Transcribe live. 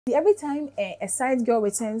Every time a side girl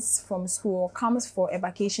returns from school or comes for a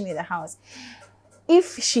vacation in the house,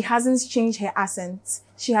 if she hasn't changed her accent,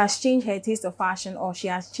 she has changed her taste of fashion, or she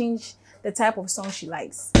has changed the type of song she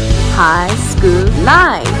likes. High School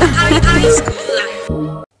Live. High School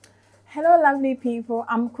Live. Hello lovely people,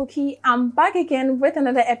 I'm Cookie. I'm back again with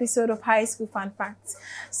another episode of High School Fun Facts.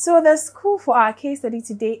 So the school for our case study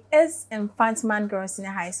today is Mfantsiman Girls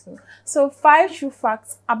Senior High School. So 5 true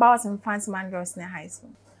facts about Mfantsiman Girls Senior High School.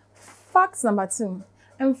 Fact number 2.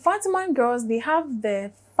 Mfantsiman girls, they have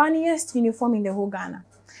the funniest uniform in the whole Ghana.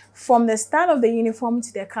 From the style of the uniform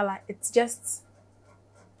to the color, it's just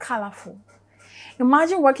colorful.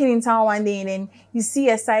 Imagine walking in town one day and then you see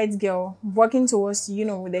a side girl walking towards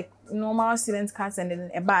you, with a normal student card and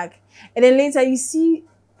then a bag. And then later you see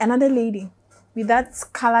another lady with that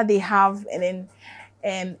color they have and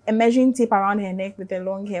then a measuring tape around her neck with the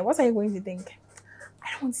long hair. What are you going to think?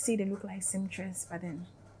 I don't want to say they look like seamstress, but then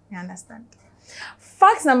you understand.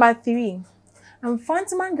 Fact number 3.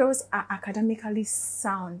 Mfantsiman girls are academically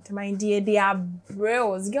sound, my dear. They are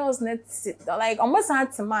brills. Girls need to sit like almost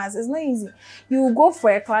hard to mass. It's not easy. You go for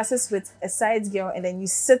a classes with a side girl and then you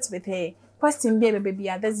sit with her. Question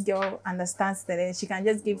baby, this girl understands that and she can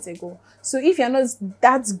just give it a go. So if you're not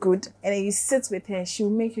that good and then you sit with her, she will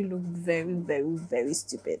make you look very, very, very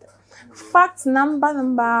stupid. Fact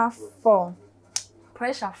number 4.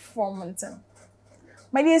 Pressure for mountain.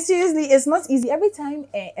 My dear, seriously, it's not easy. Every time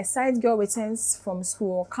a side girl returns from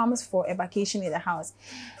school or comes for a vacation in the house,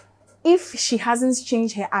 if she hasn't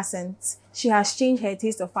changed her accent, she has changed her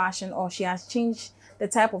taste of fashion, or she has changed the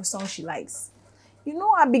type of song she likes.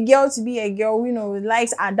 Abigail to be a girl,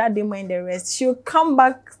 likes Ada Demo and the rest. She'll come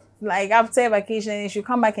back like after a vacation and she'll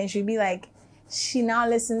come back and she'll be like, she now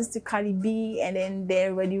listens to Cardi B and then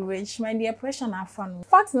they're already rich. My dear, pressure not fun.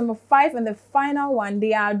 Fact number 5 and the final one,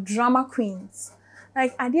 they are drama queens.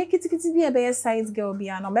 Like, idea kitty be a bear size girl be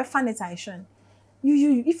an or fanitization.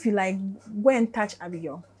 You if you like go and touch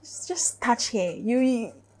Abigail, just touch her.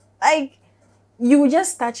 You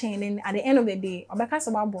just touch her and then at the end of the day,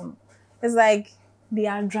 it's like they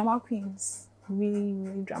are drama queens. Really,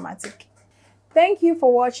 really dramatic. Thank you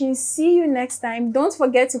for watching. See you next time. Don't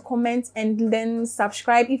forget to comment and then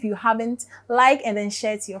subscribe if you haven't. Like and then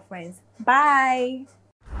share to your friends. Bye.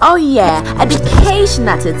 Oh yeah, education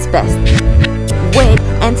at its best. With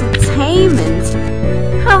entertainment,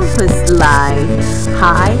 campus life,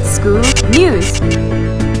 high school news.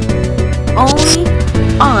 Only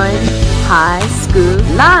on High School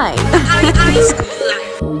Live. High School.